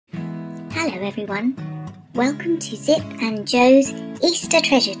Hello everyone, welcome to Zip and Joe's Easter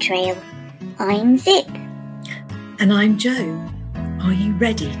Treasure Trail. I'm Zip. And I'm Joe. Are you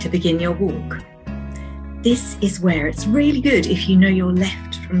ready to begin your walk? This is where it's really good if you know your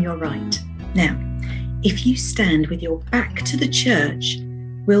left from your right. Now, if you stand with your back to the church,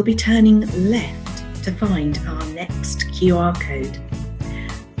 we'll be turning left to find our next QR code.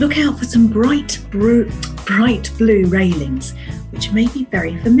 Look out for some bright blue railings, which may be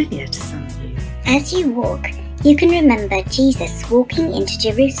very familiar to some of you. As you walk, you can remember Jesus walking into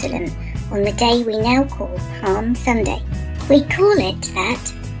Jerusalem on the day we now call Palm Sunday. We call it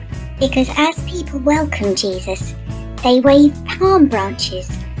that because as people welcomed Jesus, they waved palm branches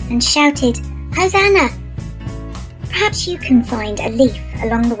and shouted, "Hosanna!" Perhaps you can find a leaf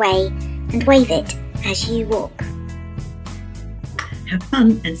along the way and wave it as you walk. Have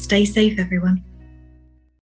fun and stay safe, everyone.